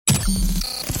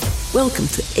Welcome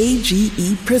to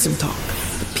AGE Prison Talk,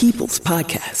 the People's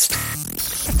Podcast.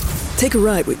 Take a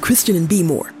ride with Christian and B.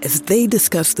 Moore as they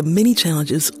discuss the many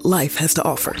challenges life has to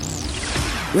offer.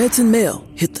 Reds and Mail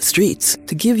hit the streets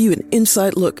to give you an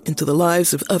inside look into the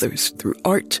lives of others through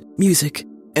art, music,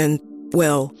 and,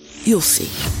 well, you'll see.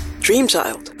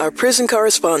 Dreamchild, our prison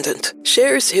correspondent,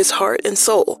 shares his heart and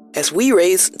soul as we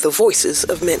raise the voices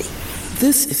of many.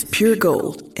 This is Pure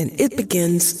Gold, and it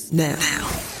begins now.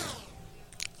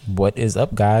 What is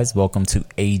up, guys? Welcome to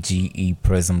AGE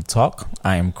Prism Talk.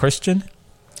 I am Christian.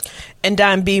 And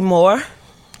I'm B. Moore.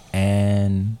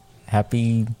 And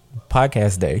happy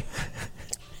podcast day.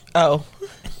 Oh,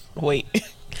 wait.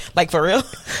 Like, for real?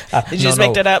 Did you just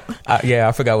make that up? Yeah,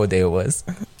 I forgot what day it was.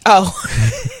 Oh.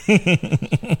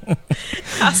 I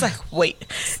was like, wait.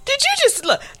 Did you just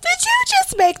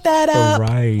make that up?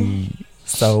 Right.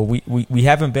 So we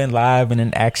haven't been live and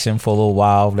in action for a little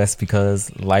while. That's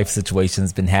because life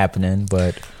situations been happening,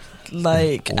 but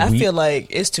I feel like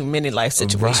it's too many life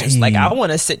situations. Right. Like, I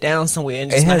want to sit down somewhere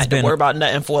and just not have to worry about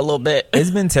nothing for a little bit. It's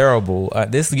been terrible.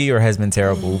 This year has been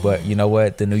terrible, but you know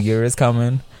what? The new year is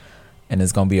coming, and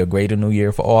it's going to be a greater new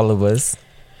year for all of us.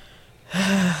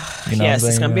 You know yes,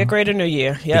 it's going to be a greater new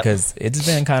year. Yep. Because it's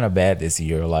been kind of bad this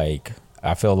year. Like,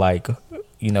 I feel like,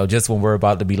 just when we're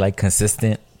about to be like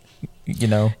consistent,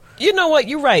 You know what?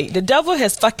 You're right. The devil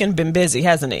has fucking been busy,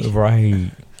 hasn't he?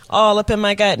 Right. All up in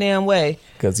my goddamn way.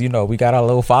 Because, we got our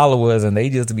little followers and they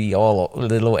just be all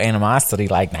little animosity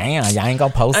like, damn, y'all ain't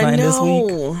gonna post something this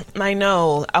week? I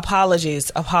know.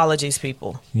 Apologies,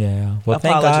 people. Yeah. Well,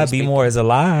 thank God B. Moore is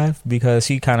alive because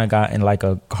she kind of got in like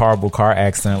a horrible car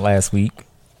accident last week.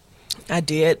 I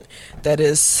did. That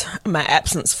is my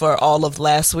absence for all of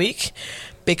last week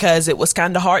because it was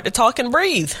kind of hard to talk and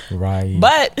breathe. Right.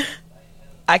 But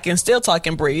I can still talk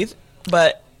and breathe,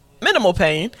 but minimal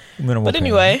pain. But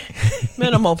anyway,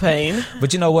 minimal pain.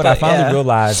 But you know what? I finally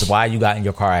realized why you got in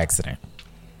your car accident.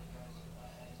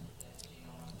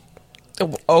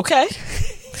 Okay.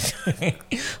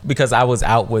 Because I was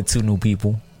out with two new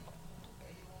people.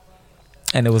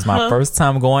 And it was my first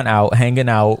time going out, hanging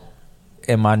out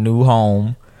in my new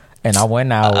home. And I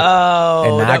went out,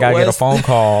 and now I gotta get a phone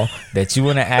call that you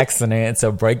in an accident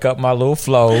to break up my little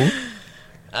flow.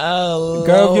 Oh,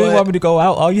 girl, if you didn't want me to go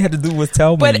out, all you had to do was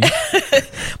tell me.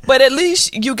 But at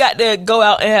least you got to go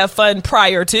out and have fun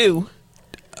prior to.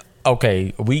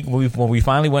 Okay, when we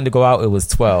finally wanted to go out, it was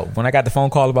 12. When I got the phone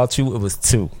call about you, it was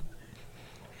 2.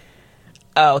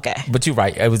 Oh, okay. But you're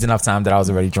right. It was enough time that I was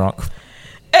already drunk.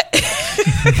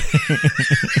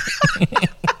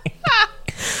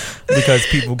 Because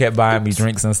people kept buying me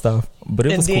drinks and stuff. But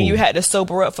it was cool. And then you had to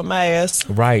sober up for my ass.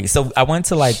 Right. So I went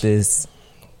to like this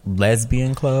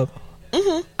lesbian club.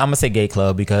 I'm gonna say gay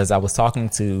club because I was talking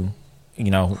to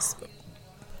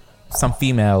some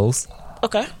females,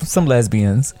 some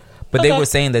lesbians, but they were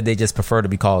saying that they just prefer to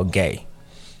be called gay.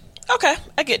 Okay,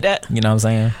 I get that. You know what I'm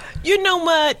saying? You know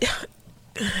what?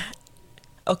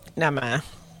 Oh, never mind.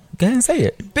 Go ahead and say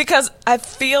it. Because I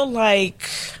feel like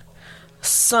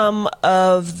some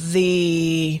of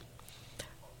the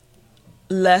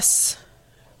less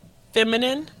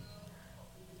feminine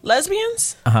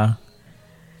lesbians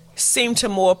seem to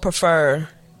more prefer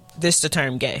the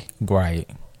term gay. Right.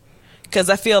 Because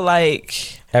I feel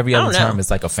like every other term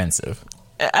is like offensive.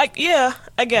 I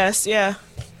guess, yeah.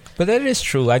 But that is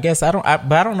true. I guess I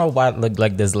don't know why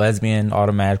like does lesbian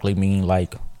automatically mean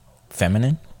like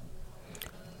feminine?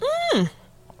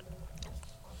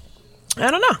 I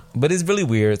don't know. But it's really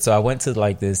weird. So I went to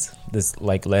like this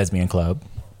like lesbian club,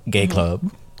 gay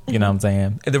club. You know what I'm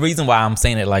saying? And the reason why I'm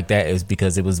saying it like that is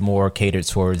because it was more catered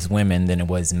towards women than it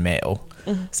was male.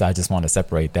 So I just want to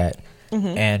separate that.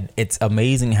 And it's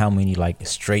amazing how many like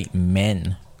straight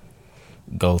men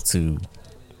go to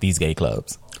these gay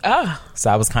clubs. So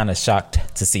I was kind of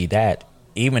shocked to see that,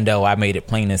 even though I made it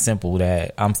plain and simple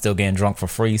that I'm still getting drunk for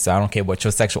free. So I don't care what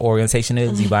your sexual orientation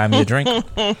is. You buy me a drink.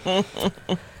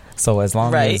 So as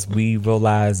long as we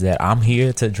realize that I'm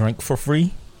here to drink for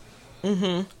free,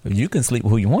 you can sleep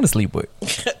with who you want to sleep with.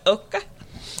 Okay.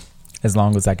 As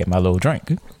long as I get my little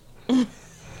drink.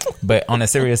 But on a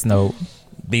serious note,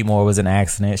 B. Moore was an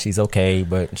accident. She's okay,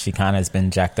 but she kind of has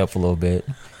been jacked up a little bit.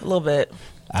 A little bit.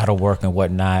 Out of work and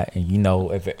whatnot. And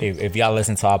if y'all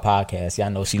listen to our podcast,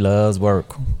 y'all know she loves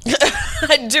work.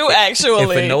 I do, actually.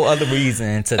 And for no other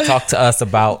reason to talk to us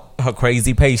about her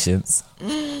crazy patients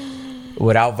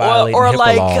without violating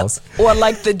HIPAA laws. Or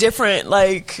like the different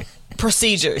like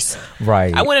procedures.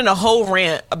 Right. I went in a whole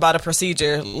rant about a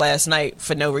procedure last night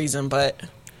for no reason, but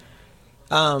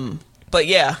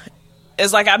yeah.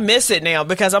 It's like I miss it now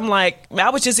because I'm like, I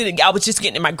was just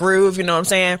getting in my groove. You know what I'm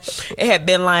saying? It had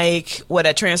been like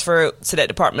I transferred to that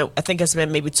department. I think it's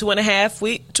been maybe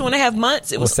 2.5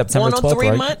 months. It was September 12th, 3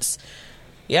 right? months.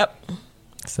 Yep.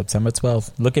 September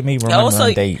 12th. Look at me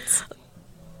remembering dates.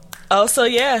 Also,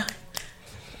 yeah.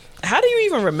 How do you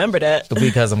even remember that?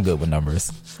 Because I'm good with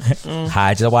numbers.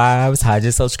 Hide your wives, hide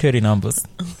your social security numbers.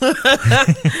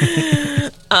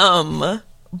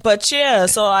 But yeah,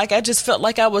 so like I just felt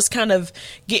like I was kind of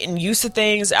getting used to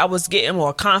things. I was getting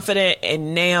more confident,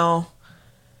 and now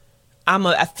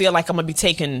I feel like I'm gonna be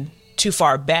taken too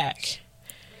far back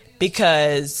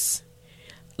because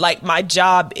like my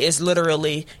job is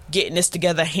literally getting this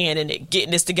together, handing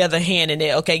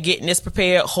it, okay, getting this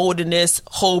prepared, holding this,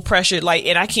 hold pressure, like,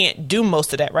 and I can't do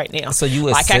most of that right now. So you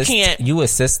assist, like I can't. You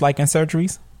assist like in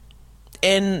surgeries?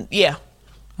 And yeah.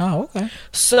 Oh, okay.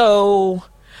 So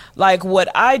like what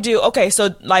I do, okay,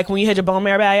 so like when you had your bone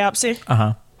marrow biopsy,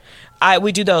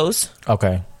 we do those.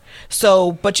 Okay.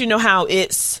 So, but you know how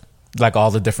it's like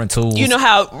all the different tools. You know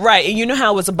how, right? And you know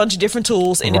how it's a bunch of different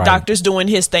tools, and the doctor's doing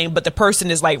his thing, but the person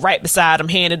is like right beside him,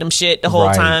 handing them shit the whole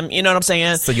time. You know what I'm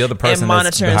saying? So you're the person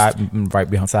that's right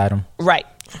beside him. Right.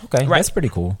 Okay. Right. That's pretty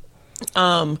cool.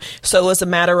 So it's a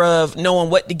matter of knowing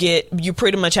what to get. You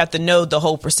pretty much have to know the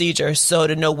whole procedure, so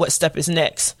to know what step is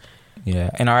next.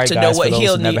 Yeah, and all right, to guys, for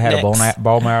those who never had a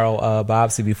bone marrow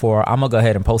biopsy before, I'm gonna go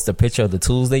ahead and post a picture of the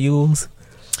tools they use.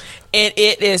 And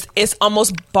it's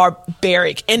almost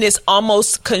barbaric, and it's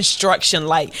almost construction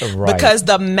like, because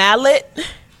the mallet,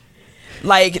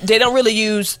 like they don't really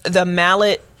use the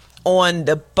mallet on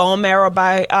the bone marrow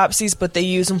biopsies, but they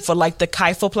use them for like the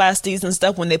kyphoplasties and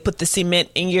stuff when they put the cement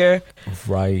in your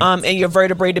in your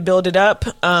vertebrae to build it up.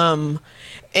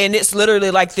 And it's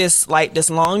literally like this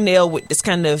long nail with this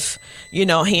kind of,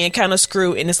 hand kind of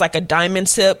screw, and it's like a diamond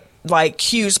tip, like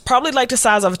huge, probably like the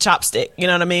size of a chopstick, you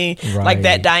know what I mean? Like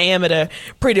that diameter,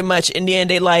 pretty much. And then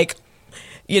they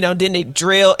then they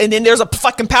drill, and then there's a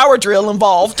fucking power drill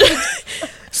involved.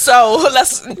 So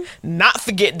let's not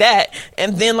forget that.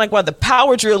 And then while the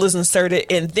power drill is inserted,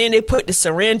 and then they put the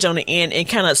syringe on the end and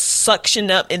kind of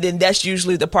suction up, and then that's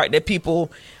usually the part that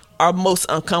people are most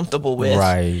uncomfortable with.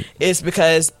 Right. It's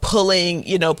because putting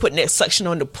that suction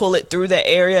on to pull it through that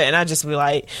area, and I just be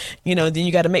like, then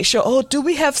you got to make sure, do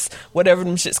we have whatever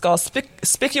them shit's called,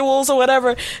 spicules or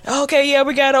whatever? Okay, yeah,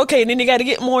 we got it. Okay, and then you got to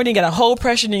get more, and then you got to hold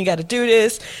pressure, and then you got to do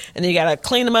this, and then you got to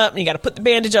clean them up, and you got to put the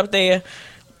bandage up there.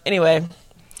 Anyway.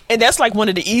 And that's like one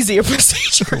of the easier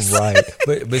procedures. Right.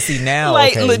 But see now,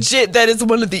 legit, that is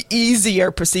one of the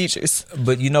easier procedures.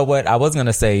 But you know what? I was going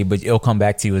to say, but it'll come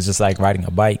back to you, it's just like riding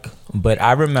a bike. But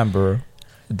I remember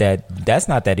that's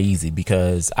not that easy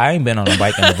because I ain't been on a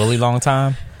bike in a really long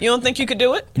time. You don't think you could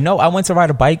do it? No, I went to ride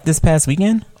a bike this past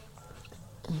weekend.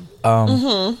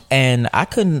 And I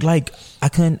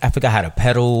forgot how to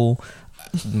pedal.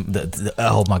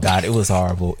 Oh my God, it was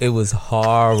horrible. It was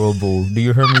horrible. Do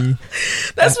you hear me?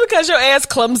 That's because your ass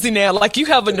clumsy now. Like you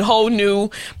have a whole new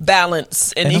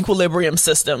balance and equilibrium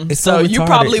system. So you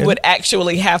probably would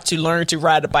actually have to learn to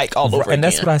ride a bike all over again. And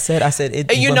that's what I said. I said it.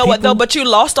 And you know what though? But you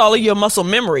lost all of your muscle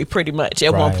memory pretty much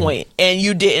at one point, and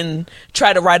you didn't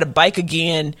try to ride a bike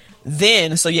again.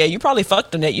 Then, so yeah, you probably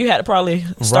fucked on that. You had to probably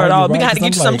start off. We got to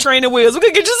get you some training wheels. We're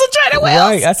gonna get you some training wheels.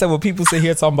 Right. I said, when people sit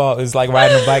here talking about it's like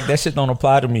riding a bike, that shit don't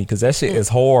apply to me because that shit is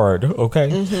hard. Okay.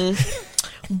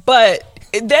 Mm-hmm. But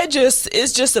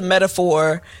it's just a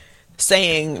metaphor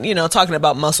saying, talking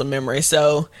about muscle memory.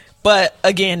 So, but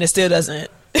again, it still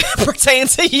doesn't pertain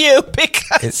to you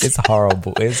because it's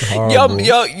horrible. It's horrible.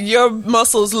 Your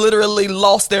muscles literally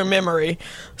lost their memory.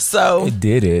 So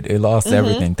it lost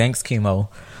everything. Thanks, chemo.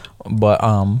 But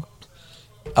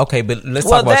okay, but let's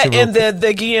talk about that and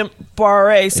the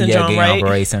Guillain-Barré syndrome, right?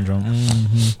 Guillain-Barré syndrome.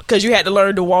 Because you had to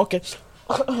learn to walk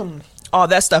and all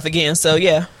that stuff again. So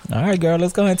yeah. All right, girl,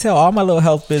 let's go ahead and tell all my little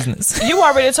health business. You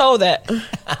already told that.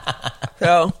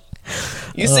 So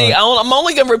you see, I'm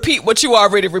only gonna repeat what you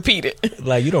already repeated.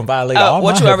 Like you don't violate all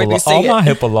my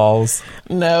HIPAA laws.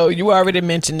 No, you already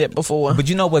mentioned it before. But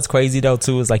you know what's crazy though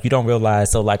too is like you don't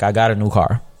realize. So like I got a new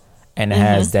car, and it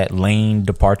has that lane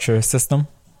departure system.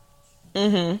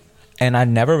 Mm-hmm. And I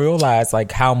never realized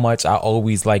like how much I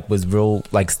always was real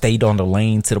stayed on the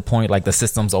lane to the point like the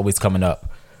system's always coming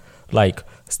up, like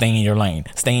stay in your lane,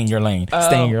 stay in your lane,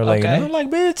 stay in your lane. Okay. And I'm like,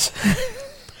 bitch.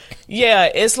 Yeah,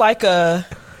 it's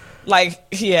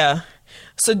yeah.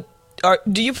 So,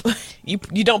 do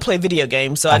you don't play video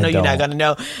games? So I know you're not gonna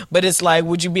know. But it's like,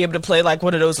 would you be able to play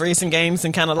one of those racing games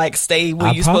and kind of stay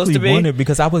where you're supposed to be? I probably wouldn't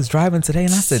because I was driving today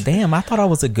and I said, damn, I thought I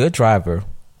was a good driver.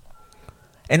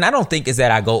 And I don't think it's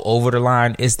that I go over the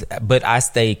line, but I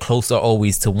stay closer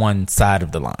always to one side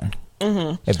of the line.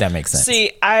 If that makes sense.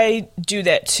 See, I do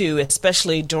that too,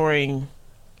 especially during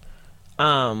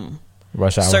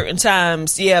rush hour. Certain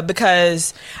times. Yeah,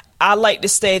 because I like to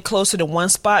stay closer to one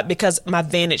spot because my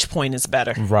vantage point is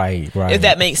better. Right. If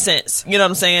that makes sense. You know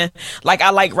what I'm saying? Like, I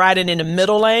like riding in the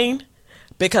middle lane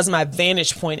because my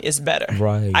vantage point is better.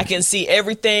 Right. I can see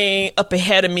everything up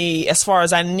ahead of me as far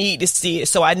as I need to see it.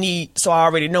 So I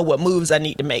already know what moves I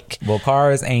need to make. Well,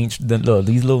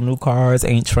 these little new cars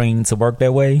ain't trained to work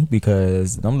that way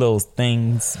because them little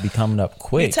things be coming up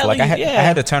quick. Like I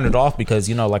had to turn it off because,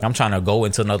 like I'm trying to go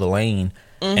into another lane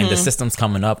and the system's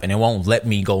coming up and it won't let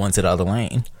me go into the other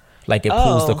lane. Like it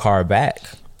pulls the car back.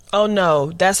 Oh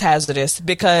no, that's hazardous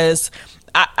because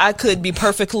I could be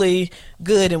perfectly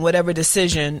good in whatever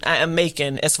decision I am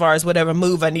making as far as whatever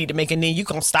move I need to make, and then you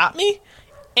gonna stop me?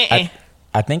 I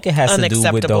think it has to do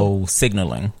with those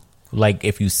signaling. Like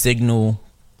if you signal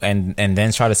and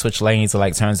then try to switch lanes, it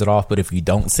like turns it off. But if you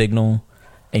don't signal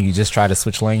and you just try to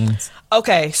switch lanes,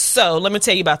 okay. So let me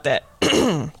tell you about that.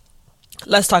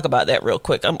 Let's talk about that real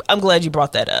quick. I'm glad you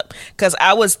brought that up because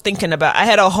I was thinking about. I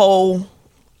had a whole.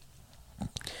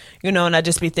 And I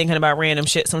just be thinking about random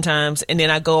shit sometimes. And then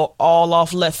I go all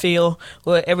off left field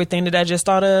with everything that I just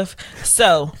thought of.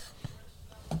 So,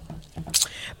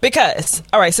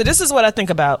 all right, so this is what I think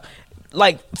about.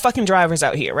 Like, fucking drivers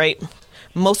out here, right?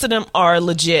 Most of them are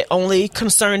legit only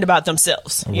concerned about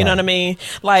themselves. You know what I mean?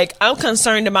 Like, I'm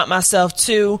concerned about myself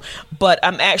too, but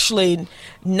I'm actually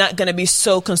not going to be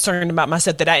so concerned about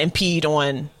myself that I impede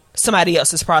on somebody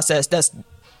else's process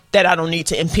that I don't need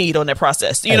to impede on their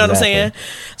process. You know what I'm saying?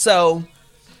 So,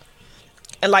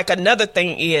 and like another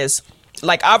thing is,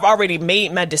 like I've already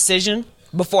made my decision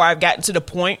before I've gotten to the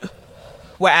point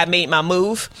where I made my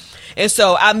move. And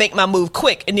so I make my move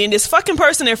quick. And then this fucking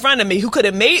person in front of me who could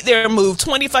have made their move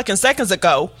 20 fucking seconds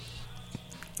ago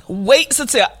waits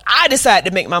until I decide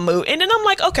to make my move. And then I'm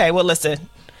like, okay, well, listen,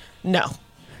 no,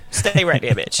 stay right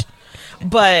there, bitch.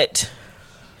 But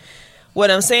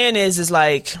what I'm saying is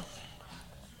like,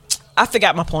 I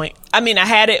forgot my point. I mean, I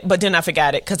had it, but then I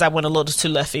forgot it because I went a little too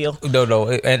left field. No,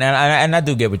 and I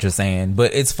do get what you're saying,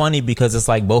 but it's funny because it's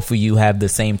like both of you have the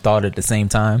same thought at the same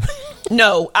time.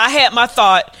 No, I had my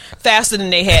thought faster than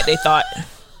they had their thought.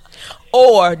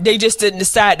 Or they just didn't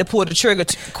decide to pull the trigger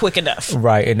quick enough.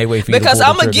 Right, and they wait for you because to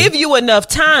pull I'm going to give you enough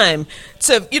time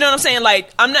to, you know what I'm saying? Like,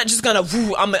 I'm not just going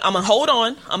to, I'm going to hold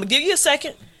on. I'm going to give you a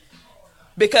second.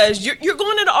 Because you're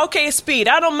going at an okay speed.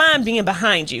 I don't mind being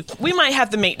behind you. We might have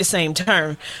to make the same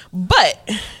turn. But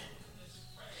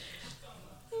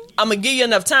I'm going to give you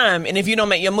enough time. And if you don't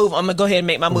make your move, I'm going to go ahead and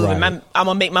make my move. Right. And I'm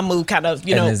going to make my move kind of,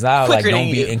 quicker like, than don't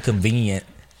you. be inconvenient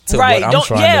to what I'm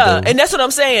trying to do. And that's what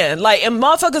I'm saying. Like, and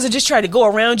motherfuckers are just trying to go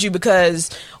around you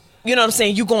because, you know what I'm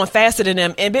saying, you going faster than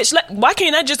them. And bitch, why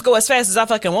can't I just go as fast as I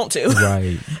fucking want to?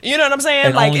 Right. You know what I'm saying?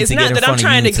 And like, only it's to not get in that I'm front of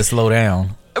trying you to slow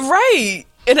down. Right.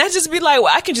 And I just be like,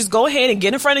 well, I can just go ahead and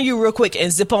get in front of you real quick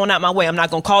and zip on out my way. I'm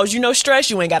not going to cause you no stress.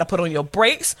 You ain't got to put on your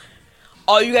brakes.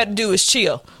 All you got to do is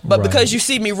chill. But because you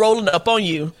see me rolling up on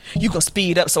you, you can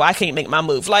speed up so I can't make my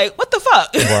move. Like, what the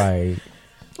fuck? Right.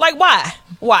 Like, why?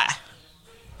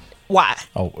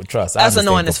 Oh, trust. That's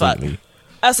annoying as fuck.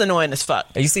 That's annoying as fuck.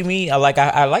 You see me, I like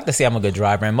to say I'm a good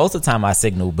driver, and most of the time I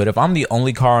signal, but if I'm the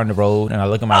only car on the road and I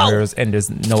look at my mirrors and there's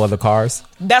no other cars,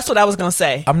 that's what I was gonna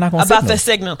say. I'm not gonna about signal. the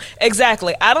signal.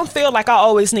 Exactly. I don't feel like I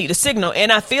always need to signal,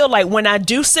 and I feel like when I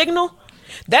do signal,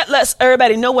 that lets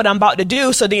everybody know what I'm about to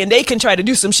do, so then they can try to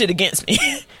do some shit against me.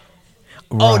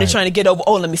 Oh, they're trying to get over.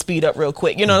 Oh, let me speed up real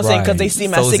quick. You know what I'm saying? Because they see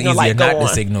my signal like go on.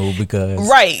 To signal because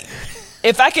right.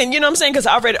 If I can, you know what I'm saying? Because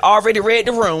I already read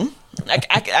the room.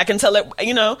 I can tell it,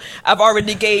 I've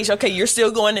already gauged, okay, you're still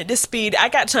going at this speed. I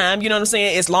got time, you know what I'm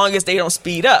saying? As long as they don't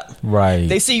speed up. Right.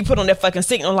 They see you put on that fucking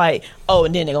signal like, oh,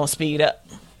 and then they're going to speed up.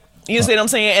 You see what I'm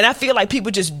saying? And I feel like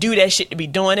people just do that shit to be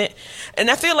doing it.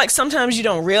 And I feel like sometimes you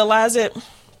don't realize it.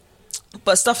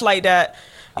 But stuff like that,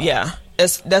 yeah,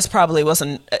 that's probably what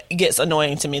gets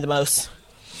annoying to me the most.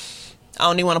 I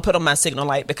don't even want to put on my signal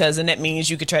light because then that means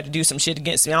you could try to do some shit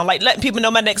against me. I don't like letting people know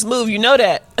my next move. You know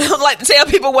that. I don't like to tell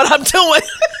people what I'm doing.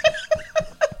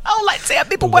 I don't like to tell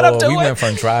people what I'm doing. We went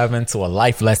from driving to a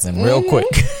life lesson real quick.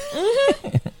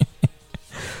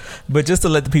 But just to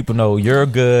let the people know, you're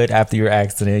good after your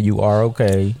accident. You are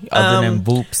okay. Other than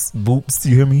boops,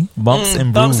 you hear me? Bumps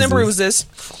and bruises.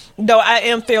 Though I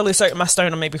am fairly certain my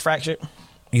sternum may be fractured.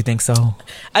 You think so?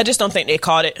 I just don't think they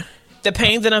caught it. The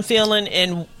pain that I'm feeling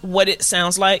and what it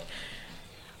sounds like,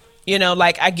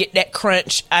 like I get that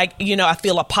crunch. I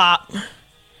feel a pop.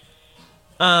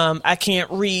 I can't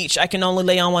reach. I can only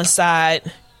lay on one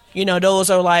side. You know, those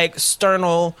are like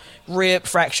sternal rib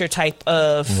fracture type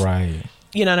of, right.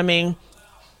 You know what I mean?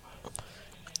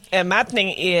 And my thing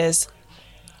is,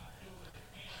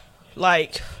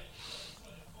 like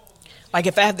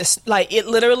if I have this, like, it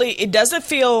literally, it doesn't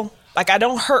feel like I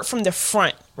don't hurt from the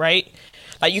front, right?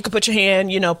 Like, you could put your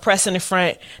hand, you know, press in the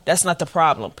front. That's not the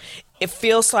problem. It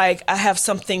feels like I have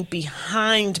something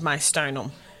behind my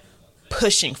sternum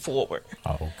pushing forward.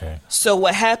 Oh, okay. So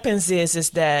what happens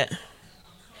is that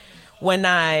when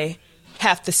I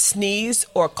have to sneeze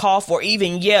or cough or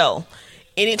even yell,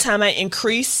 anytime I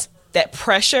increase that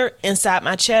pressure inside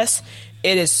my chest,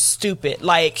 it is stupid.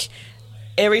 Like,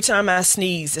 every time I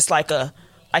sneeze, it's like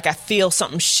I feel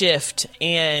something shift,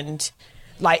 and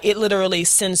like it literally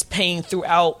sends pain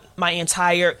throughout my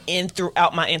entire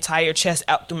chest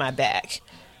out through my back.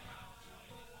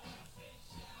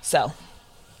 So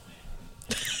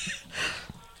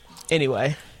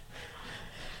anyway.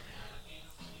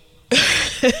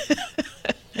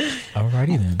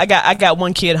 Alrighty then. I got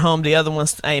one kid home. The other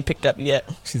ones I ain't picked up yet.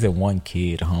 She said one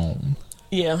kid home.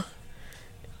 Yeah.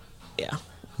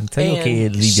 And tell your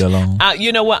kid leave you alone.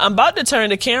 You know what? I'm about to turn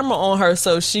the camera on her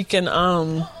so she can.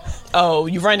 Oh,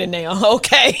 you running now?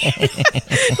 Okay.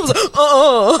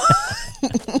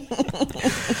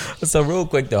 So real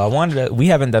quick though, we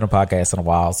haven't done a podcast in a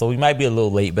while, so we might be a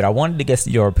little late. But I wanted to get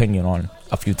your opinion on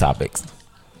a few topics.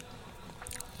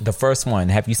 The first one,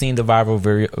 have you seen the viral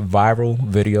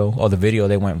video, or the video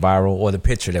that went viral, or the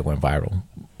picture that went viral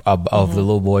of the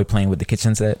little boy playing with the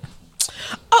kitchen set?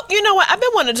 Oh, you know what? I've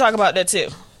been wanting to talk about that too.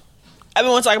 I'm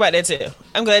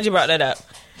glad you brought that up,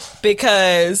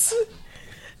 because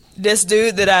this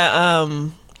dude that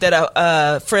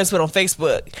I friends with on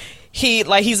Facebook,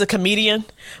 he's a comedian,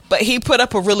 but he put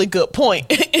up a really good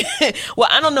point. Well,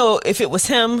 I don't know if it was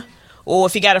him or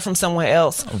if he got it from somewhere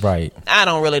else. Right. I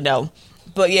don't really know.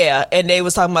 But yeah, and they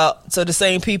was talking about, so the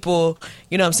same people,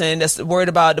 you know what I'm saying, that's worried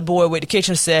about the boy with the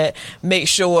kitchen set, make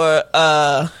sure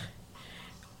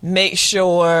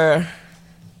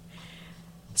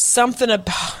something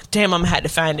about, damn, I'm gonna have to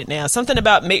find it now. Something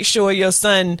about make sure your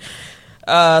son,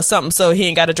 something so he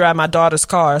ain't got to drive my daughter's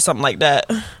car or something like that.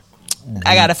 Mm-hmm.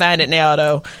 I gotta find it now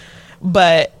though.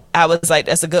 But I was like,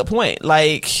 that's a good point.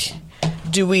 Like,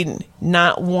 do we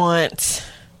not want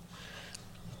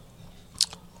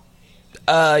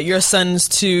your sons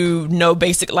to know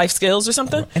basic life skills or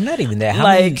something? And not even that.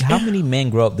 How many men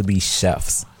grow up to be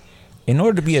chefs? In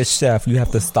order to be a chef, you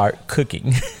have to start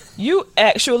cooking. You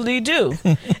actually do.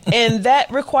 And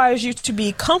that requires you to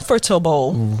be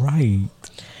comfortable. Right.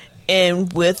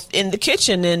 And in the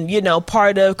kitchen, and, you know,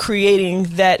 part of creating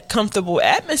that comfortable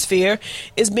atmosphere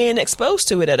is being exposed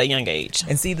to it at a young age.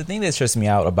 And see, the thing that stresses me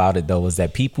out about it, though, is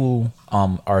that people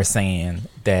are saying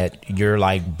that you're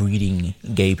like breeding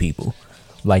gay people.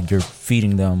 Like you're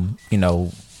feeding them, you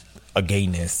know, a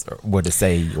gayness, or what to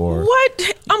say, or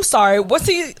what? I'm sorry. What's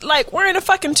he like wearing a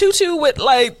fucking tutu with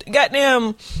like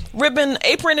goddamn ribbon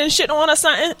apron and shit on or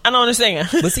something? I don't understand.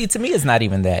 But see, to me, it's not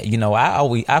even that. You know,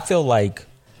 I feel like,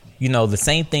 you know, the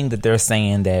same thing that they're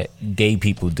saying that gay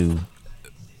people do,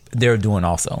 they're doing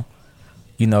also.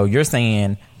 You know, you're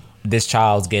saying this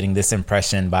child's getting this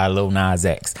impression by Lil Nas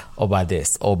X, or by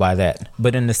this, or by that.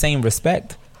 But in the same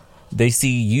respect, they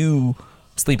see you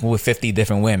sleeping with 50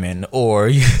 different women, or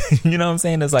you know what I'm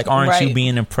saying? It's like, aren't you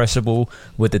being impressionable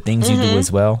with the things you do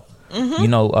as well? You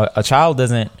know, a child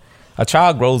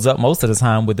grows up most of the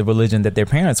time with the religion that their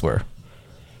parents were.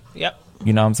 Yep.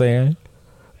 You know what I'm saying?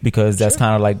 Because that's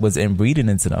kind of like what's inbreeding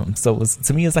into them. So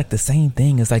to me, it's like the same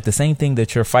thing. It's like the same thing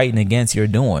that you're fighting against, you're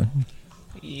doing.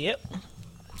 Yep.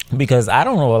 Because I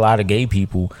don't know a lot of gay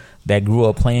people that grew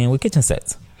up playing with kitchen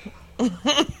sets.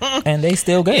 And they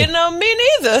still gay. You know, me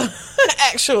neither.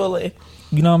 Actually.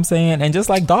 You know what I'm saying? And just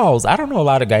like dolls, I don't know a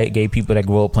lot of gay people that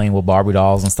grew up playing with Barbie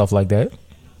dolls and stuff like that.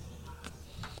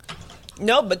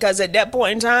 No, because at that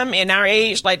point in time, in our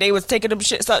age, like, they was taking them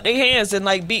shits out their hands and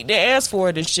like beat their ass for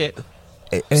it and shit.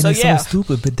 And so, it's so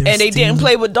stupid, but they didn't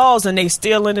play with dolls, and they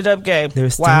still ended up gay. They're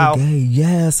still gay.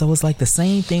 Yeah, so it's like the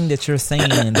same thing that you're saying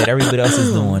that everybody else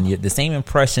is doing. The same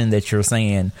impression that you're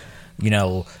saying, you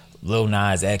know, Lil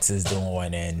Nas X is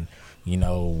doing, and, you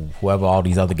know, whoever all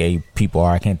these other gay people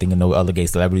are. I can't think of no other gay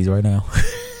celebrities right now.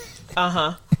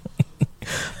 Uh-huh.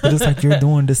 But it's like you're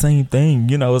doing the same thing.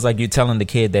 You know, it's like you're telling the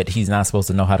kid that he's not supposed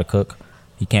to know how to cook.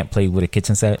 He can't play with a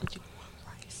kitchen set.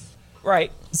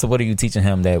 Right. So what are you teaching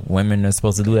him, that women are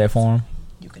supposed to do that for him?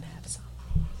 You can have some.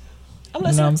 You know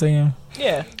what I'm saying?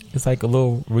 Yeah. It's like a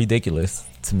little ridiculous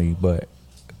to me, but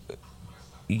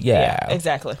yeah.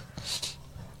 Exactly.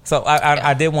 So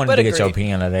I did want to get your agreed.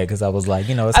 opinion on that because I was like,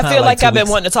 it's I kinda feel like I've been 2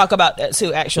 weeks. wanting to talk about that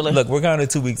too, actually. Look, we're kind of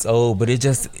 2 weeks old, but it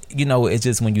just, it's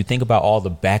just when you think about all the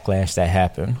backlash that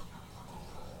happened,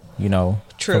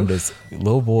 True. from this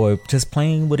little boy just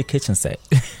playing with a kitchen set.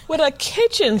 With a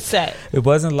kitchen set. It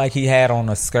wasn't like he had on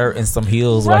a skirt and some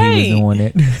heels while he was doing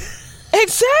it.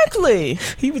 Exactly.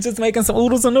 He was just making some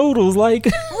oodles and noodles, like.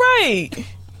 Right.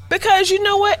 Because you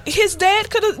know what? His dad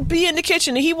could be in the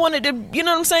kitchen and he wanted to, you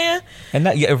know what I'm saying? And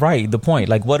that, yeah, right. The point,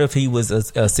 like, what if he was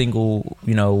a single,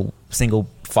 single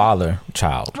father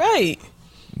child? Right.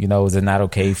 Is it not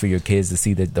okay for your kids to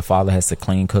see that the father has to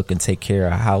clean, cook, and take care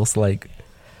of a house? Like,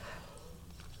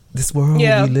 this world we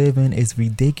live in is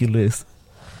ridiculous.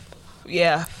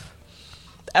 Yeah.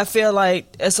 I feel like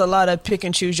it's a lot of pick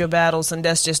and choose your battles, and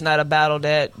that's just not a battle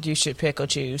that you should pick or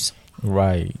choose.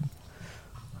 Right.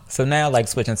 So now, like,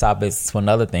 switching topics to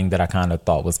another thing that I kind of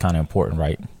thought was kind of important,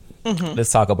 right? Mm-hmm. Let's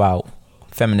talk about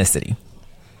femininity.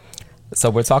 So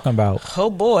we're talking about... Oh,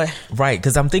 boy. Right,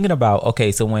 because I'm thinking about,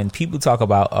 okay, so when people talk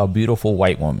about a beautiful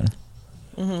white woman,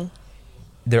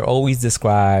 they're always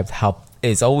described how...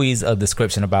 It's always a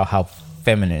description about how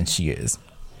feminine she is.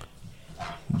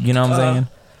 You know what I'm saying?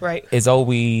 Right. It's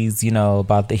always,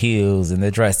 about the heels and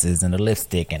the dresses and the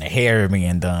lipstick and the hair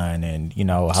being done and,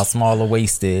 how small the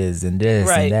waist is and this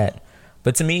and that.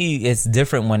 But to me, it's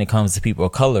different when it comes to people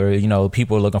of color.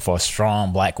 People are looking for a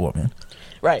strong black woman.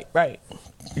 Right, right.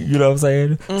 You know what I'm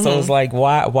saying? Mm-hmm. So it's like,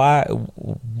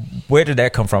 where did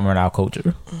that come from in our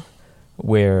culture?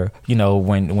 Where,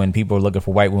 when people are looking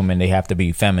for white women, they have to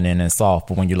be feminine and soft.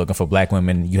 But when you're looking for black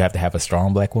women, you have to have a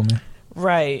strong black woman.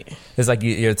 Right. It's like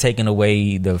you're taking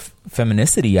away the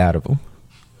femininity out of them.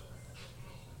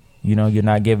 You're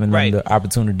not giving them the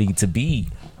opportunity to be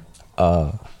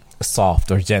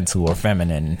soft or gentle or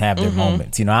feminine and have their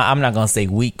moments. I'm not going to say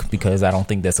weak because I don't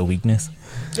think that's a weakness.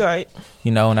 Right.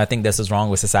 And I think that's what's wrong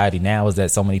with society now is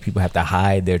that so many people have to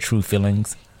hide their true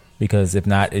feelings because if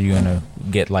not, you're going to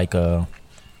get like a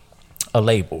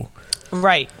label.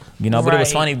 Right. But it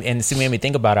was funny and it made me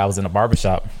think about it. I was in a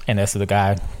barbershop and that's the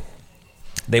guy.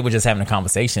 They were just having a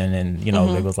conversation and,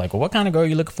 they was like, well, what kind of girl are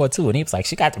you looking for too? And he was like,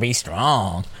 she got to be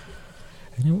strong.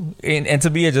 And to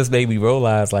me, it just made me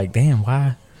realize like, damn,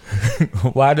 why?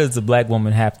 Why does the black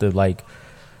woman have to like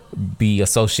be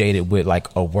associated with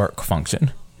like a work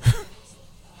function?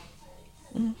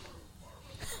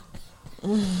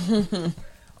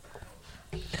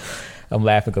 I'm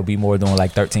laughing because we more doing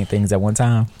like 13 things at one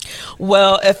time.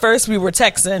 Well, at first we were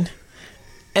texting.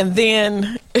 And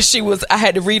then I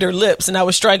had to read her lips and I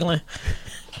was struggling.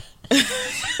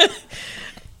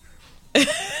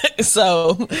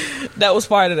 So that was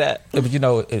part of that. But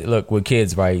look, with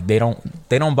kids, right? They don't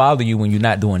bother you when you're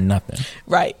not doing nothing.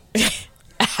 Right.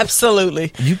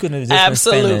 Absolutely. You could have just been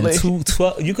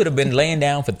spending you could have been laying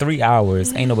down for 3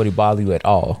 hours. Ain't nobody bother you at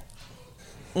all.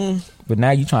 But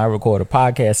now you trying to record a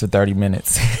podcast for 30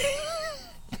 minutes.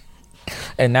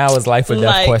 And now it's life or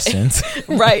death questions.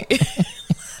 Right.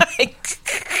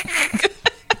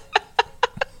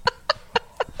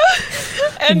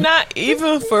 And not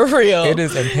even for real. It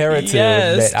is imperative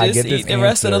that I get this eat the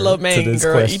rest of the lo mein,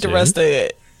 girl. Question. Eat the rest of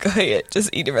it. Go ahead. Just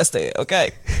eat the rest of it,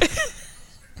 okay?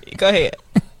 Go ahead.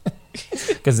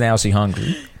 Because now she's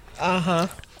hungry. Uh-huh.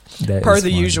 Per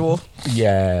the usual.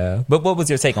 Yeah. But what was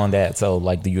your take on that? So,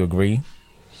 like, do you agree?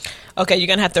 Okay, you're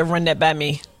going to have to run that by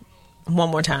me one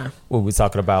more time. Well, we're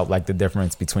talking about, like, the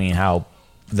difference between how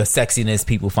the sexiness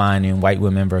people find in white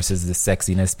women versus the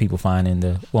sexiness people find in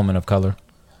the woman of color.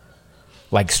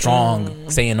 Like, strong,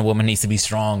 saying a woman needs to be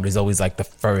strong is always, like, the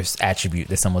first attribute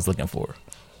that someone's looking for.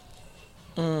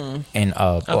 In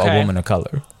a woman of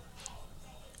color.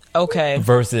 Okay.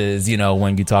 Versus,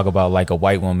 when you talk about like a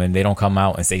white woman, they don't come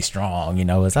out and say strong,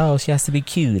 it's, she has to be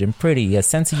cute and pretty, a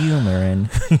sense of humor and...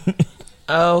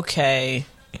 Okay.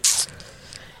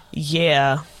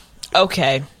 Yeah.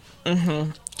 Okay.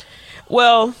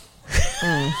 Well...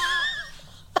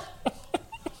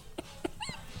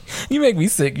 You make me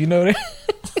sick, you know that?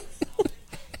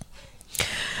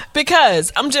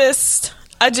 Because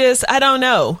I don't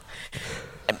know.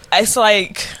 It's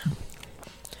like...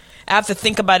 I have to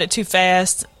think about it too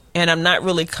fast, and I'm not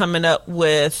really coming up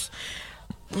with...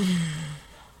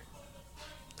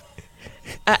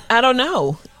 I don't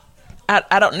know.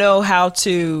 I don't know how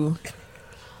to...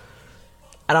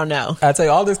 I don't know. I'd say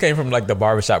all this came from like the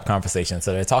barbershop conversation.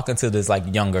 So they're talking to this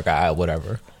like younger guy or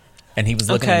whatever. And he was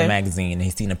looking in the magazine and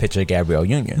he's seen a picture of Gabrielle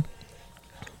Union.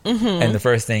 And the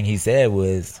first thing he said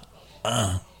was,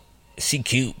 she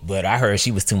cute, but I heard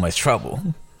she was too much trouble.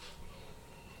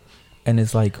 And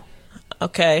it's like...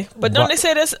 Okay, but don't they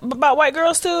say this about white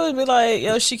girls too? It'd be like,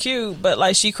 yo, she cute, but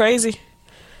like she crazy.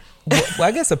 Well,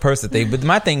 I guess a person thing, but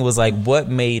my thing was like, what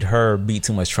made her be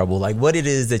too much trouble? Like, what it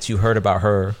is that you heard about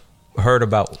her,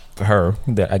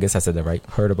 that I guess I said that right,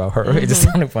 heard about her. It just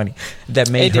sounded funny. That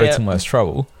made her too much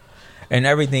trouble. And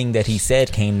everything that he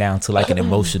said came down to like an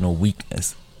emotional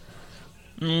weakness.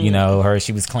 You know,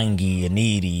 she was clingy and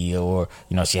needy, or,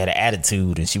 you know, she had an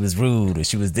attitude and she was rude, or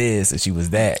she was this and she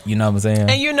was that. You know what I'm saying?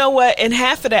 And you know what? And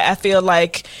half of that, I feel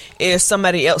like, is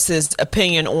somebody else's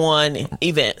opinion on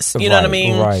events. You know what I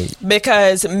mean? Right.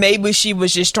 Because maybe she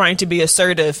was just trying to be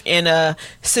assertive in a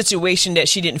situation that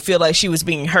she didn't feel like she was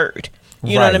being heard.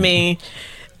 You know what I mean?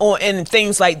 And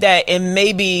things like that. And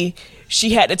maybe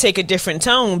she had to take a different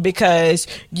tone because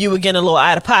you were getting a little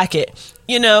out of pocket.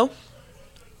 You know?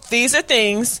 These are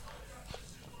things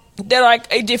that are like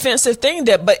a defensive thing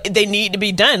but they need to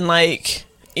be done. Like,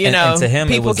 you know, and to him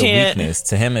people it was a weakness.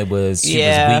 To him it was she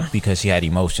was weak because she had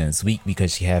emotions, weak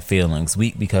because she had feelings,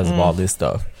 weak because of all this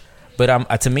stuff.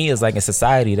 But to me, it's like in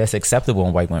society that's acceptable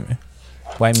in white women.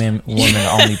 White women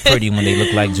are only pretty when they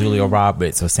look like Julia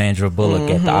Roberts or Sandra Bullock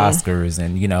at the Oscars,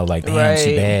 and you know, like, damn,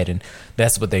 she bad, and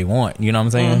that's what they want. You know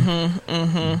what I'm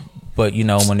saying? But, you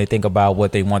know, when they think about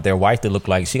what they want their wife to look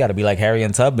like, she got to be like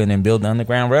Harriet Tubman and build the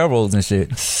Underground Railroads and shit.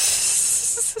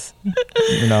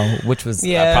 You know, which was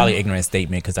probably an ignorant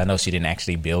statement because I know she didn't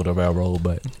actually build a railroad,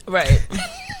 but... Right.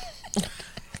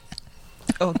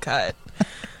 Oh, God.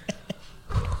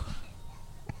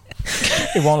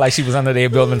 It won't like she was under there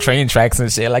building train tracks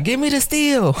and shit. Like, give me the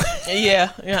steel.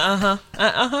 Yeah.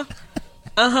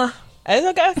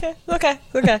 It's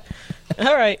okay.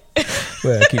 All right.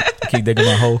 Well, keep digging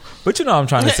my hole. But you know what I'm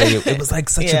trying to say? It was like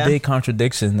such a big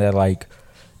contradiction that like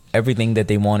everything that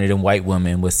they wanted in white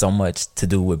women was so much to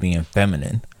do with being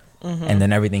feminine. And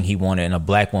then everything he wanted in a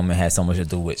black woman had so much to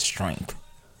do with strength.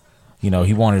 You know,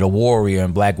 he wanted a warrior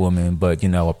in black woman, but, you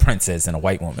know, a princess in a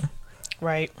white woman.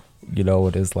 Right. You know,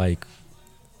 it is like,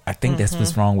 I think that's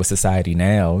what's wrong with society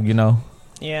now, you know?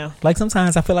 Yeah. Like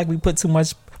sometimes I feel like we put too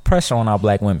much pressure on our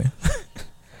black women.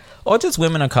 Or just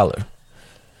women of color.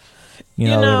 You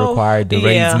know, they're required to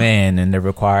raise men, and they're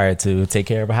required to take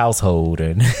care of a household,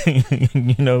 and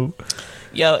you know,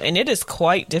 and it is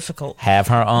quite difficult. Have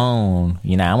her own.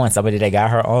 You know, I want somebody that got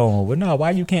her own. Well, no,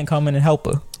 why you can't come in and help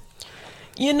her?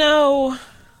 You know,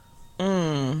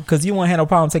 because you won't have no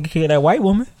problem taking care of that white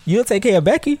woman. You'll take care of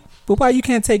Becky, but why you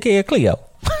can't take care of Cleo?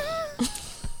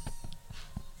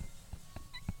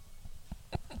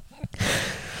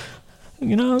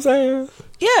 You know what I'm saying?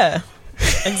 Yeah,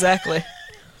 exactly.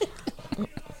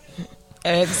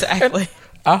 Exactly.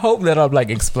 I hope that I'm like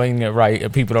explaining it right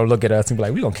and people don't look at us and be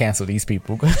like, we're gonna cancel these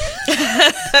people.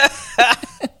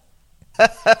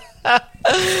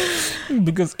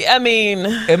 Because I mean,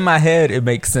 in my head it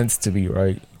makes sense to me,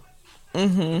 right?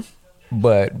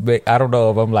 But I don't know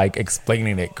if I'm like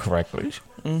explaining it correctly.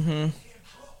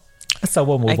 So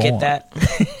we'll move on. I get that.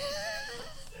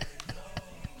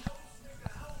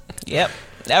 Yep.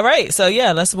 All right. So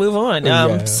yeah, let's move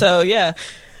on. So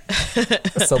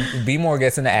B More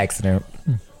gets in the accident,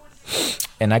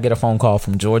 and I get a phone call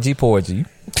from Georgie Porgy.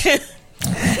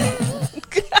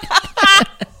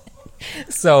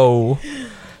 So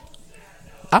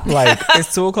I'm like,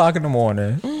 it's 2:00 in the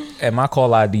morning, and my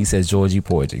call ID says Georgie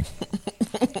Porgy.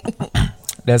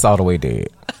 That's all the way dead.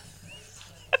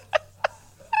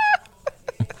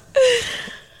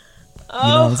 You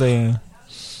know what I'm saying?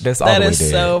 That's all the way dead. That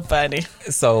is so funny.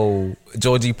 So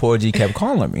Georgie Porgy kept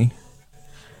calling me.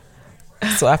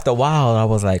 So after a while, I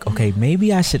was like, okay,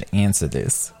 maybe I should answer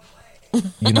this.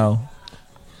 You know?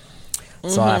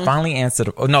 So I finally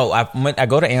answered. I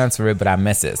go to answer it, but I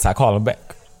miss it. So I call him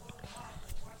back.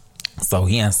 So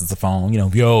he answers the phone, you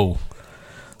know, yo.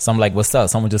 So I'm like, what's up?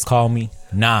 Someone just called me?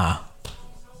 Nah.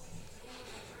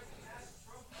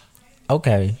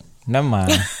 Okay, never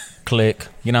mind. Click.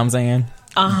 You know what I'm saying?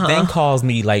 Then calls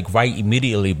me like right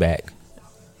immediately back.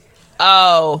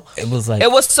 Oh, it was like,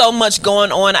 it was so much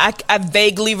going on. I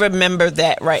vaguely remember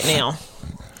that right now.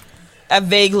 I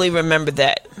vaguely remember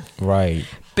that. Right.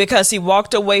 Because he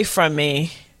walked away from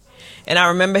me, and I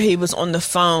remember he was on the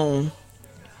phone,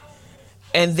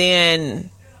 and then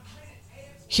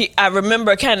I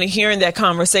remember kind of hearing that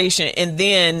conversation, and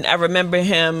then I remember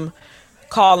him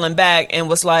calling back and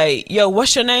was like, yo,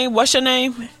 what's your name? What's your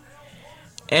name?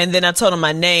 And then I told him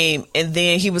my name, and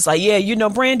then he was like, yeah, you know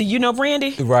Brandy? You know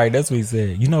Brandy? Right, that's what he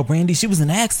said. You know Brandy? She was in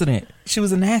an accident.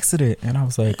 And I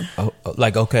was like, oh,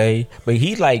 like, okay. But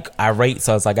he like irate,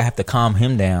 so I was like, I have to calm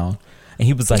him down. And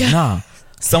he was like, nah,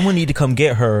 someone need to come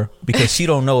get her because she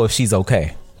don't know if she's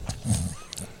okay.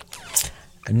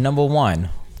 Number one,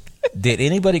 did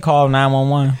anybody call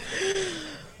 911?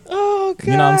 Oh, God.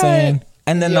 You know what I'm saying?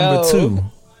 And then number two,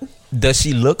 does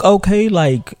she look okay?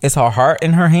 Like, is her heart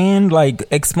in her hand? Like,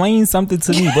 explain something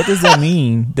to me. What does that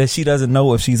mean that she doesn't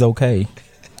know if she's okay?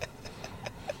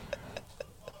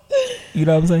 You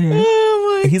know what I'm saying?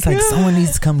 Oh my He's God. like, someone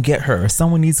needs to come get her.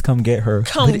 Someone needs to come get her.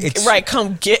 Come get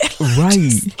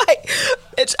Right. Like,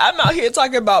 bitch, I'm out here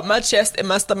talking about my chest and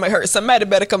my stomach hurt. Somebody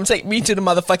better come take me to the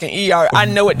motherfucking ER. I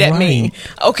know what that mean.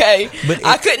 Okay, But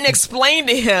I couldn't explain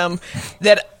to him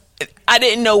that I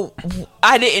didn't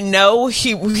know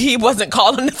he wasn't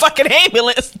calling the fucking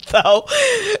ambulance though.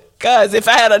 Cause if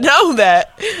I had known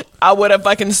that, I would have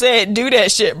fucking said, do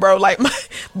that shit, bro. Like,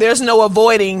 there's no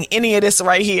avoiding any of this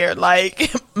right here.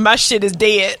 Like, my shit is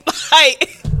dead.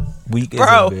 Like, weak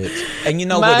bro, as a bitch. And you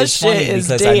know what? It's funny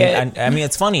because I mean,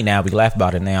 it's funny now. We laugh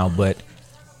about it now, but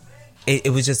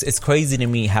it was just, it's crazy to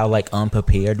me how like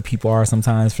unprepared people are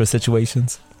sometimes for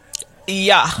situations.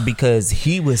 Yeah, because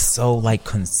he was so like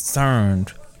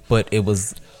concerned, but it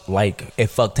was like it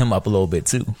fucked him up a little bit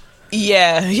too.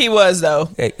 Yeah, he was though.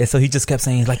 And so he just kept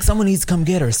saying like, someone needs to come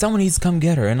get her. Someone needs to come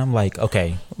get her. And I'm like,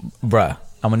 okay, bruh,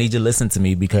 I'm gonna need you to listen to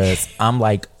me because I'm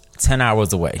like 10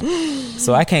 hours away,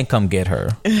 so I can't come get her.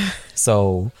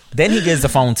 So then he gives the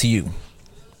phone to you,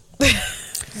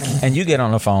 and you get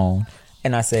on the phone,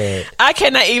 and I said, I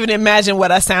cannot even imagine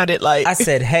what I sounded like. I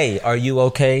said, hey, are you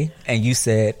okay? And you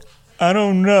said, I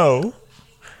don't know.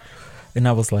 And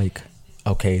I was like,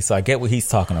 okay, so I get what he's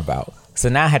talking about. So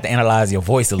now I had to analyze your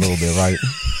voice a little bit, right?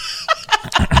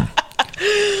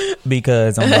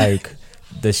 Because I'm like,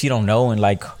 does she don't know, and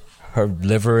like her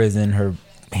liver is in her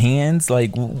hands?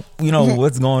 Like, you know,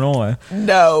 what's going on?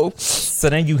 No. So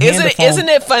then you hand the phone. Isn't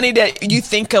it funny that you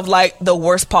think of like the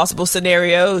worst possible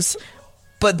scenarios,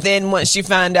 but then once you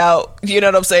find out, you know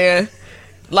what I'm saying?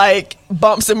 Like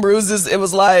bumps and bruises, it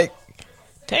was like,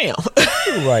 damn.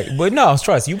 Right. But no,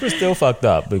 trust, you were still fucked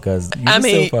up because you were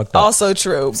still fucked up. Also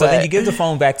true. So but then you give the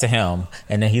phone back to him,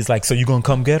 and then he's like, so you gonna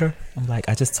come get her? I'm like,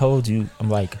 I just told you, I'm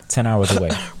like 10 hours away.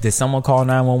 Did someone call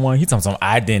 911? He told me,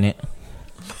 I didn't.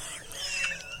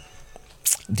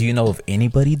 Do you know if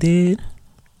anybody did?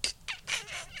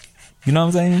 You know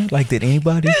what I'm saying? Like, did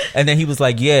anybody? And then he was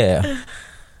like, yeah.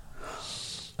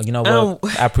 You know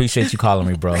what? I appreciate you calling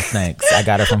me, bro. Thanks. I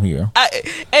got it from here.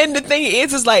 And the thing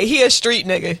is like, he a street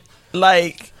nigga.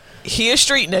 Like, he a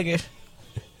street nigga.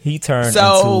 He turned into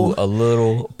a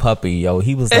little puppy, yo.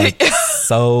 He was like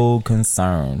so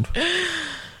concerned.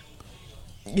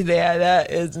 Yeah,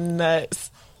 that is nuts.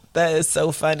 That is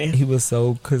so funny. He was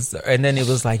so concerned. And then it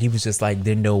was like, he was just like,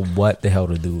 didn't know what the hell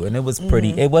to do. And it was pretty,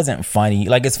 it wasn't funny.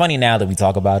 Like, it's funny now that we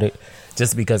talk about it,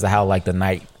 just because of how like the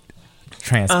night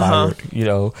transpired, you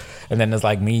know. And then it's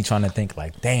like me trying to think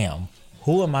like, damn,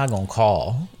 who am I gonna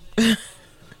call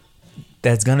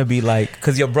that's gonna be like,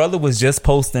 because your brother was just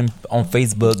posting on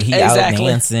Facebook, he out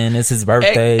dancing, it's his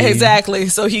birthday, exactly,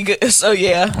 so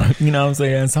yeah, you know what I'm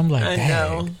saying. So I'm like, I dang.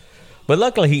 know. But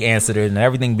luckily he answered it, and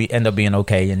everything ended up being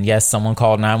okay. And yes, someone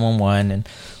called 911, and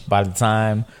by the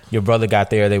time your brother got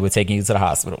there, they were taking you to the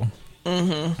hospital.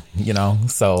 You know,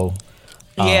 so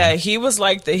yeah, he was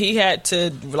like he had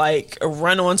to like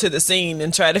run onto the scene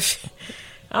and try to.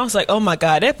 I was like, oh my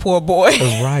God, that poor boy.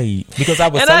 Right, because I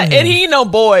was and he no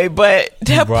boy, but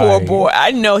that Right. poor boy.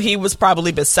 I know he was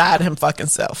probably beside him fucking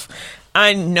self.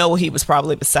 I know he was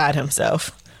probably beside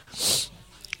himself.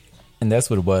 And that's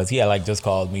what it was. He had like just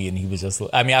called me, and he was just,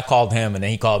 I mean, I called him, and then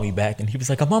he called me back, and he was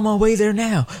like, I'm on my way there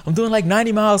now. I'm doing like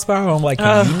 90 miles per hour. I'm like,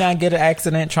 can you not get an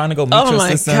accident trying to go meet your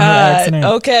sister in her accident?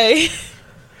 Okay.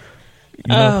 You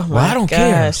know? Well, I don't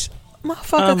care.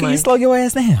 Motherfucker, can you slow your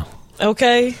ass down?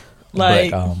 Okay.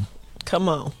 Like, But, come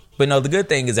on. But no, the good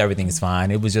thing is everything is fine.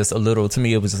 It was just a little, to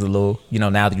me, it was just a little, you know,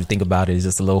 now that you think about it, it's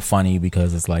just a little funny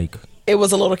because it's like, it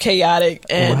was a little chaotic.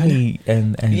 And right.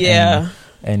 And yeah.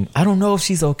 And I don't know if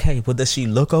she's okay, but does she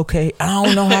look okay? I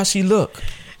don't know how she look.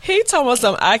 He told me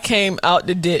something. I came out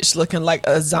the ditch looking like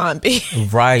a zombie.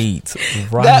 Right.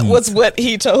 That was what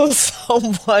he told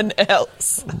someone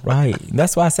else. Right.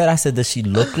 That's why I said, does she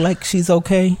look like she's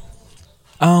okay?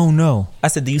 I don't know. I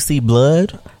said, do you see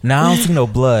blood? No, I don't see no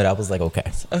blood. I was like, okay.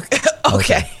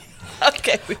 Okay.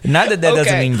 Not that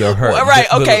doesn't mean you're hurt. Well, right.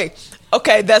 Okay.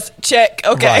 Okay. That's check.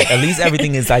 Okay. Right. At least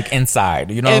everything is like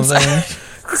inside. You know what I'm saying?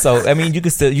 So I mean, you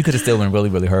could have still been really,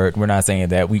 really hurt. We're not saying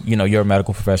that. You're a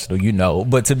medical professional, you know.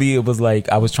 But to me, it was like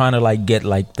I was trying to like get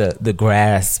like the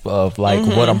grasp of like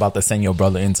what I'm about to send your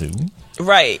brother into.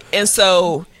 Right. And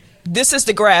so this is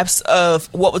the grasp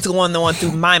of what was going on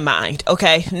through my mind.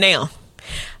 Okay. Now,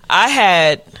 I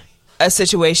had a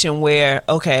situation where,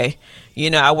 okay, you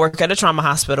know, I work at a trauma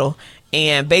hospital,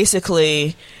 and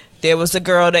basically there was a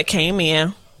girl that came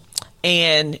in,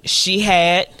 and she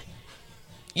had,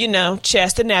 you know,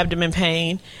 chest and abdomen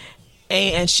pain,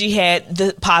 and she had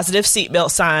the positive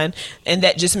seatbelt sign, and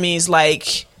that just means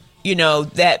like, you know,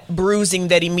 that bruising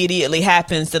that immediately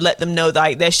happens to let them know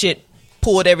like that shit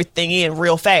pulled everything in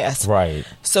real fast. Right.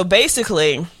 So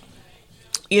basically,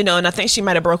 you know, and I think she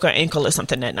might have broke her ankle or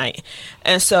something that night.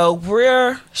 And so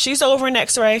she's over in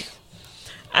X-ray.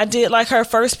 I did like her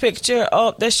first picture.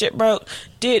 Oh, that shit broke.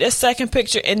 Did a second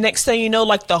picture. And next thing you know,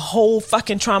 like the whole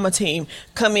fucking trauma team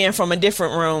come in from a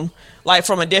different room. Like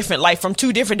from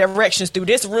two different directions, through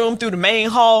this room, through the main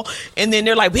hall. And then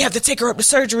they're like, we have to take her up to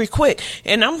surgery quick.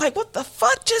 And I'm like, what the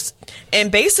fuck?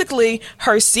 And basically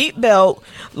her seatbelt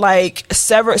like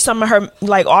severed some of her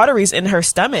like arteries in her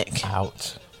stomach.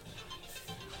 Ouch.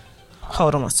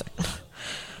 Hold on a second.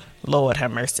 Lord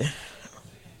have mercy.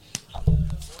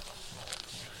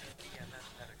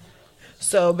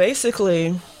 So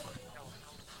basically,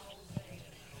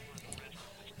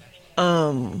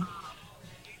 so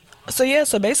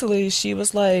basically she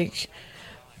was like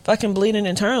fucking bleeding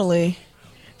internally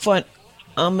for an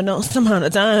unbeknownst amount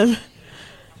of time,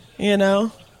 you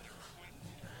know?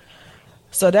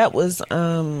 So that was,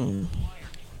 so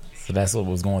that's what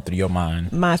was going through your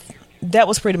mind. That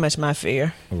was pretty much my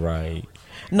fear. Right.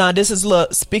 No,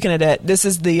 speaking of that, this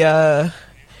is the,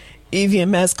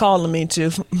 EVMS calling me to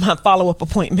my follow-up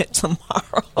appointment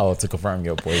tomorrow. Oh, to confirm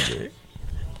your appointment.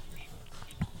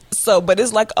 So, but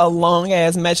it's like a long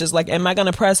ass message. Like, am I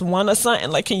gonna press 1 or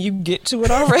something? Like, can you get to it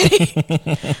already?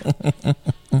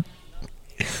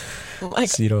 Like,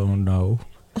 she don't know.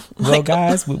 Well,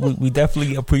 guys, we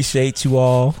definitely appreciate you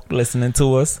all listening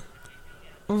to us.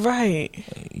 Right.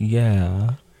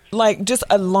 Yeah. Like, just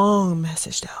a long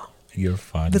message though. You're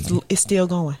funny. It's still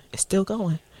going. It's still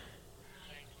going.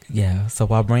 Yeah, so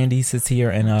while Brandy sits here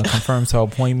and confirms her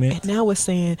appointment. And now we're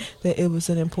saying that it was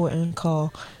an important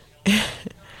call.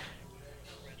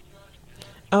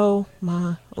 Oh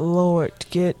my Lord,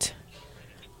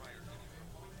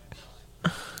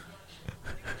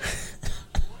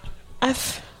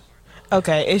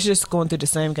 okay, it's just going through the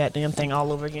same goddamn thing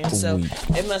all over again. So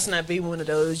it must not be one of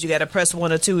those. You got to press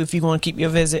 1 or 2 if you want to keep your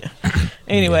visit.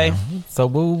 Anyway. Yeah. So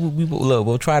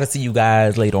we'll try to see you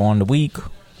guys later on in the week.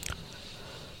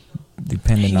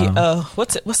 Depending on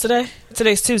what's today?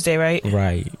 Today's Tuesday, right?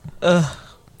 Right. I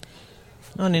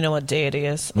don't even know what day it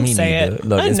is. Me neither.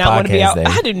 Look, I do not want to be out.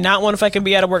 I do not want to fucking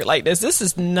be out of work like this. This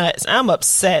is nuts. I'm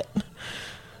upset.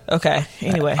 Okay.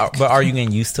 Anyway, but are you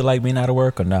getting used to like being out of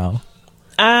work or no?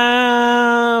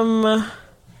 No.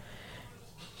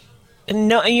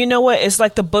 You know what? It's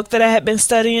like the book that I had been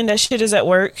studying. That shit is at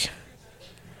work.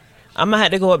 I'm gonna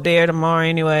have to go up there tomorrow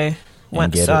anyway.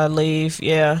 Once I leave,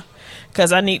 yeah.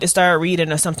 Because I need to start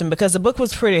reading or something, because the book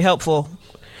was pretty helpful.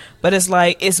 But it's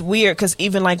like, it's weird because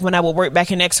even like when I would work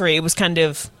back in X-ray, it was kind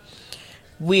of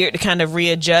weird to kind of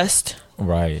readjust.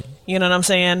 Right. You know what I'm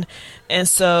saying? And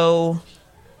so,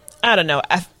 I don't know.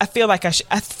 I feel like I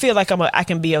feel like I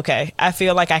can be okay. I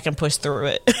feel like I can push through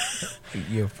it.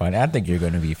 You're fine. I think you're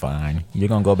going to be fine. You're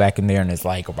going to go back in there and it's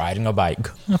like riding a bike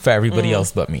for everybody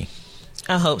else but me.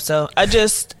 I hope so.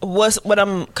 What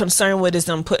I'm concerned with is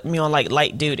them putting me on like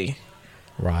light duty.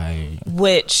 Right.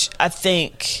 Which I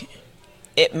think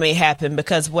it may happen,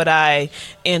 because what I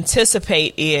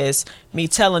anticipate is me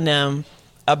telling them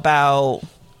about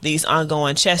these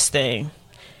ongoing chest thing,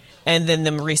 and then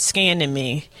them rescanning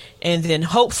me, and then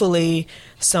hopefully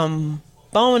some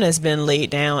bone has been laid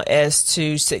down as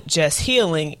to suggest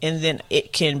healing, and then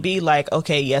it can be like,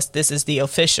 okay, yes, this is the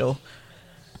official,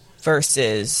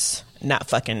 versus not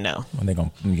fucking no. When they're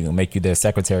gonna make you their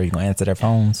secretary, you gonna answer their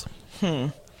phones?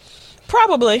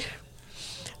 Probably.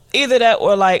 Either that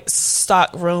or like stock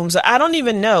rooms. I don't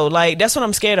even know. Like, that's what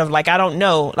I'm scared of. Like, I don't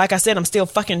know. Like I said, I'm still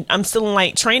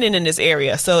like training in this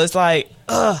area. So it's like,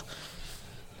 ugh.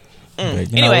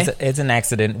 Anyway, it's an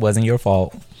accident. It wasn't your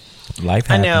fault. Life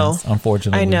happens. I know.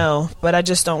 Unfortunately. I know. But I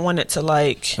just don't want it to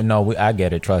like. No, I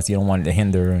get it. Trust. You don't want it to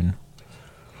hinder and,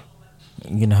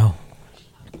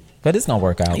 But it's going to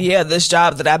work out. Yeah, this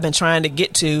job that I've been trying to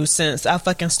get to since I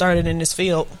fucking started in this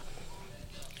field.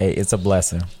 Hey, it's a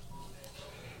blessing.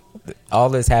 All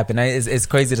this happened. It's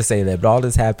crazy to say that, but all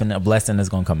this happened. A blessing is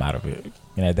going to come out of it.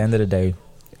 And at the end of the day,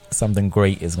 something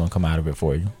great is going to come out of it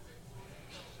for you.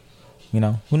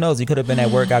 Who knows? You could have been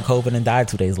at work, got COVID, and died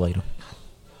 2 days later.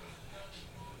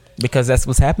 Because that's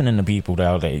what's happening to people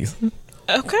nowadays.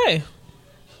 Okay.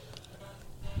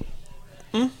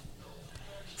 So,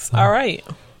 all right.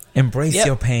 Embrace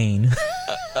your pain.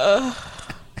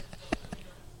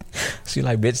 She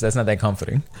like, bitch, that's not that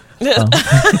comforting.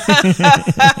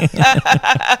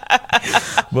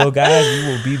 Well, guys, we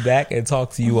will be back and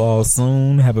talk to you all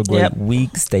soon. Have a great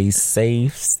week. Stay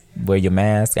safe. Wear your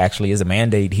mask. Actually, is a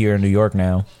mandate here in New York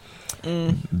now.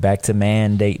 Back to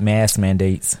mask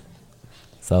mandates.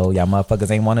 So y'all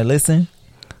motherfuckers ain't want to listen.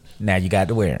 Now you got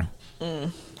to wear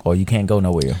them, or you can't go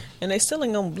nowhere. And they still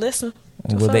ain't gonna listen.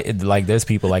 Well, there's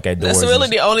people like at doors. That's really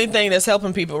the only thing that's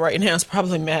helping people right now is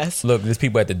probably masks. Look, there's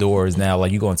people at the doors now.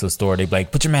 Like you go into a store, they be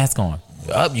like, put your mask on.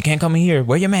 Up, you can't come in here.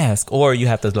 Wear your mask, or you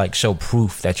have to like show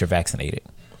proof that you're vaccinated.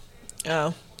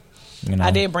 Oh, you know? I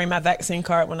did bring my vaccine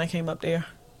card when I came up there.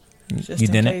 Just you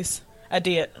in didn't? case. I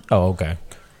did. Oh, okay.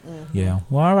 Yeah.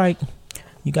 Well, all right.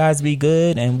 You guys be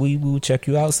good, and we will check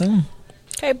you out soon.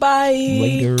 Okay, bye.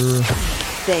 Later.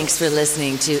 Thanks for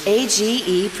listening to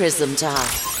AGE Prism Talk.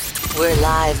 We're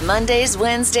live Mondays,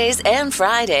 Wednesdays, and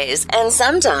Fridays, and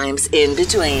sometimes in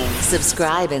between.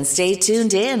 Subscribe and stay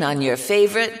tuned in on your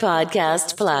favorite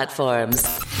podcast platforms.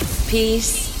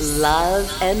 Peace,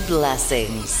 love, and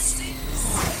blessings.